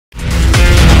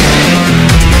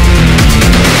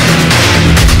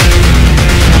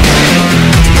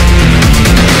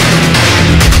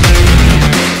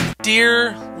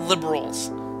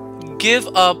give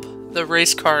up the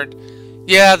race card.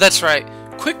 Yeah, that's right.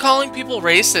 Quit calling people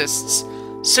racists.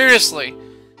 Seriously.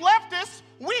 Leftists,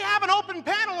 we have an open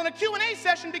panel and a Q&A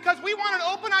session because we want an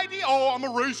open idea. Oh, I'm a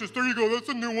racist. There you go. That's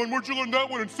a new one. Where'd you learn that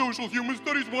one in Social Human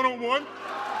Studies 101?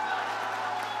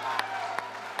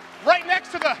 Right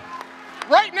next to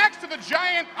the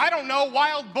giant, I don't know,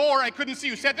 wild boar I couldn't see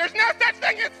who said there's no such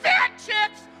thing as fat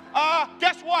chicks.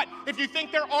 Guess what? If you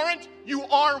think there aren't, you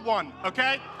are one,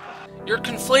 okay? You're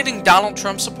conflating Donald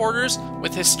Trump supporters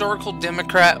with historical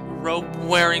Democrat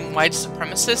robe-wearing white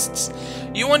supremacists.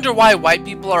 You wonder why white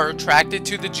people are attracted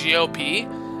to the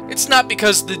GOP? It's not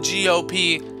because the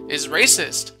GOP is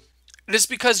racist. It is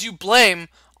because you blame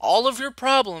all of your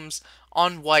problems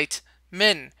on white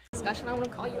men. Discussion, I want to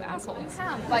call you assholes.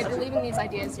 By believing these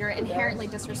ideas, you're inherently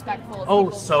disrespectful of Oh,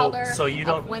 people of color, so you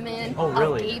don't, of women, oh,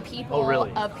 really? of gay people, oh,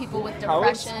 really? of people with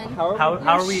depression. How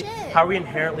are we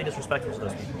inherently disrespectful to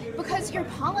those people? Because your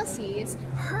policies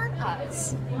hurt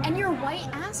us, and you're white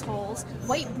assholes,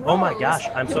 white bros. Oh my gosh,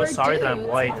 I'm so sorry that I'm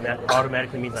white, and that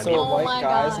automatically means I'm evil. So a white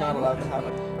guy's not allowed to have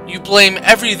it. You blame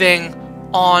everything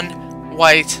on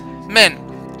white men.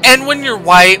 And when you're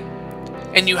white,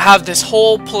 and you have this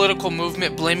whole political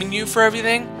movement blaming you for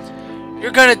everything,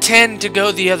 you're gonna tend to go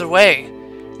the other way.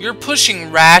 You're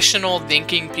pushing rational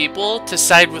thinking people to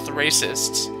side with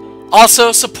racists.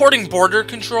 Also, supporting border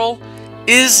control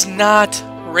is not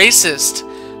racist.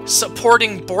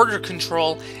 Supporting border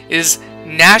control is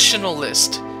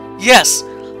nationalist. Yes,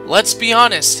 let's be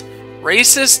honest,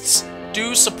 racists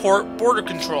do support border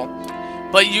control.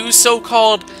 But you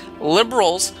so-called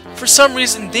liberals, for some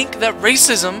reason, think that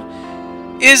racism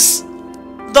is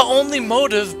the only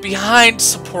motive behind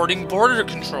supporting border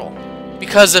control.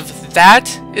 Because if that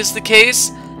is the case,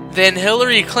 then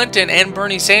Hillary Clinton and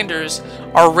Bernie Sanders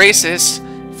are racist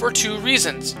for two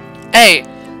reasons. A,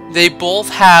 they both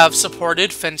have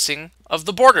supported fencing of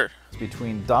the border.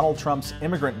 Between Donald Trump's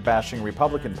immigrant-bashing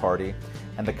Republican Party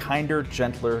and the kinder,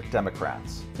 gentler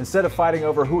Democrats. Instead of fighting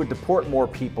over who would deport more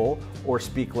people or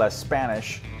speak less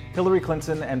Spanish, Hillary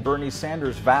Clinton and Bernie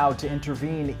Sanders vowed to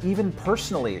intervene, even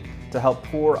personally, to help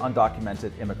poor,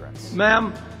 undocumented immigrants.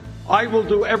 Ma'am, I will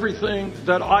do everything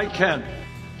that I can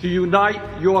to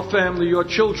unite your family. Your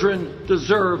children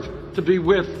deserve to be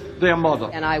with their mother.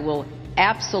 And I will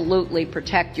absolutely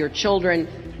protect your children,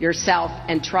 yourself,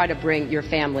 and try to bring your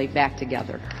family back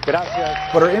together. But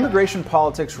are immigration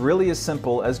politics really as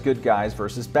simple as good guys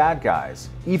versus bad guys?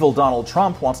 Evil Donald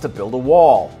Trump wants to build a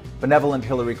wall. Benevolent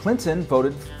Hillary Clinton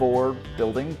voted for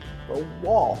building a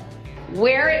wall.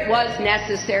 Where it was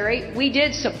necessary, we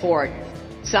did support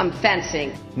some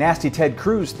fencing. Nasty Ted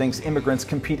Cruz thinks immigrants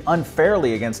compete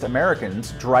unfairly against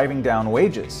Americans, driving down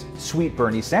wages. Sweet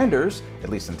Bernie Sanders, at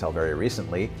least until very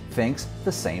recently, thinks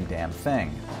the same damn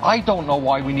thing. I don't know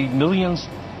why we need millions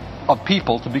of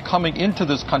people to be coming into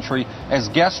this country as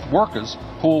guest workers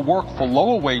who will work for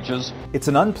lower wages. It's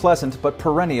an unpleasant but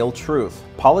perennial truth.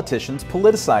 Politicians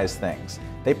politicize things.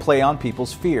 They play on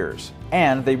people's fears.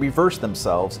 And they reverse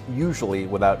themselves, usually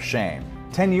without shame.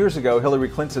 10 years ago, Hillary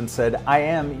Clinton said, "I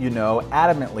am, you know,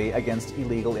 adamantly against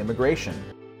illegal immigration."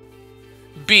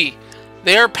 B,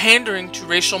 they are pandering to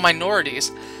racial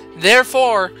minorities.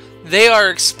 Therefore, they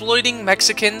are exploiting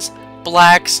Mexicans,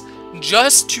 blacks,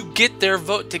 just to get their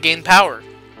vote to gain power.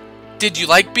 Did you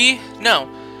like B? No.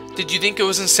 Did you think it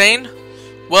was insane?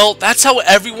 Well, that's how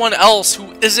everyone else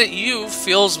who isn't you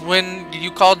feels when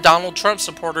you call Donald Trump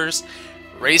supporters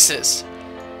racist.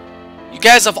 You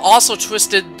guys have also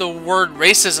twisted the word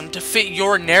racism to fit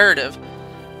your narrative.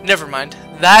 Never mind,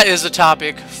 that is a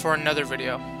topic for another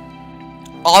video.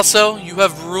 Also, you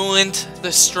have ruined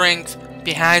the strength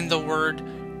behind the word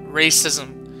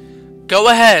racism. Go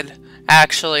ahead,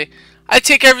 actually. I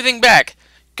take everything back.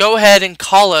 Go ahead and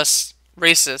call us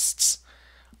racists.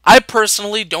 I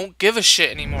personally don't give a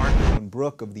shit anymore.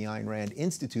 Brooke of the Ayn Rand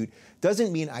Institute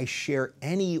doesn't mean I share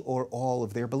any or all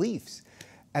of their beliefs.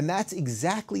 And that's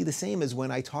exactly the same as when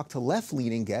I talk to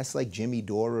left-leaning guests like Jimmy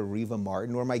Dore or Reva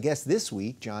Martin, or my guest this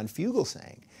week, John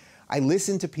Fugelsang. I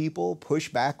listen to people, push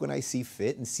back when I see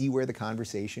fit, and see where the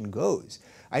conversation goes.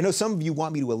 I know some of you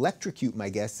want me to electrocute my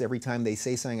guests every time they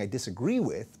say something I disagree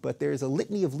with, but there's a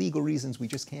litany of legal reasons we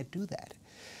just can't do that.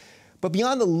 But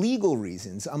beyond the legal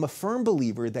reasons, I'm a firm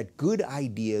believer that good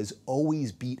ideas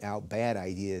always beat out bad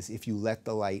ideas if you let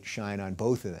the light shine on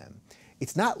both of them.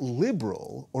 It's not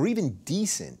liberal or even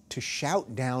decent to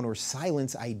shout down or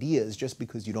silence ideas just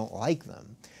because you don't like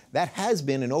them. That has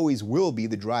been and always will be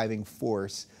the driving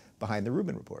force behind the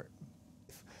Rubin Report.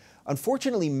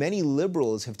 Unfortunately, many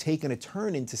liberals have taken a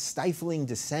turn into stifling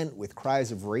dissent with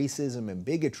cries of racism and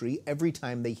bigotry every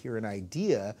time they hear an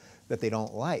idea that they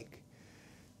don't like.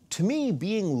 To me,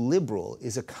 being liberal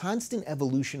is a constant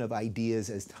evolution of ideas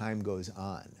as time goes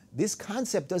on. This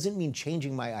concept doesn't mean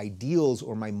changing my ideals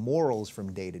or my morals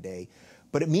from day to day,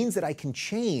 but it means that I can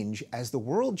change as the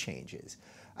world changes.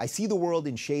 I see the world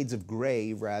in shades of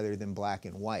gray rather than black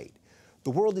and white.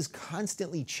 The world is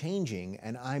constantly changing,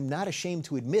 and I'm not ashamed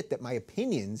to admit that my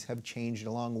opinions have changed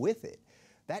along with it.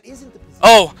 That isn't the position.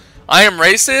 Oh, I am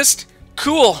racist?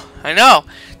 Cool, I know.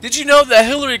 Did you know that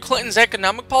Hillary Clinton's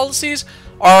economic policies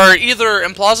are either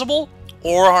implausible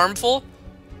or harmful?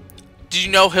 Did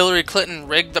you know Hillary Clinton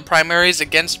rigged the primaries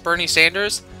against Bernie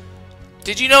Sanders?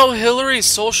 Did you know Hillary's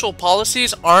social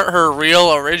policies aren't her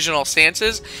real original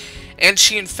stances, and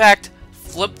she in fact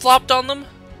flip-flopped on them?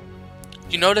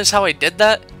 You notice how I did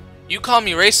that? You call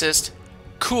me racist?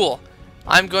 Cool.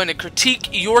 I'm going to critique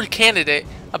your candidate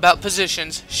about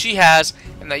positions she has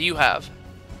and that you have.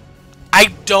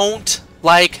 I don't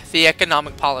like the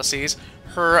economic policies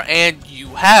her and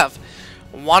you have.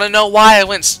 Want to know why I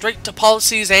went straight to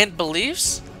policies and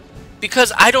beliefs?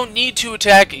 Because I don't need to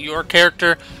attack your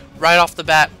character right off the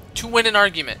bat to win an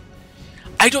argument.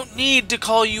 I don't need to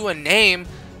call you a name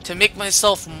to make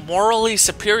myself morally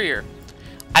superior.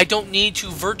 I don't need to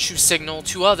virtue signal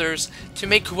to others to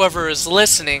make whoever is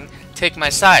listening take my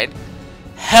side.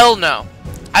 Hell no.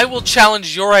 I will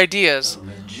challenge your ideas.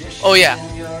 Oh yeah,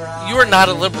 you are not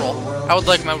a liberal. I would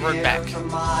like my word back.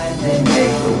 They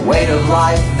make the weight of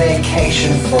life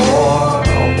vacation for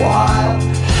a while.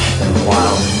 And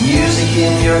while the music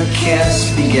in your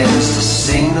kiss begins to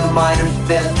sing the minor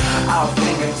fifth, our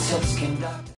fingertips conduct.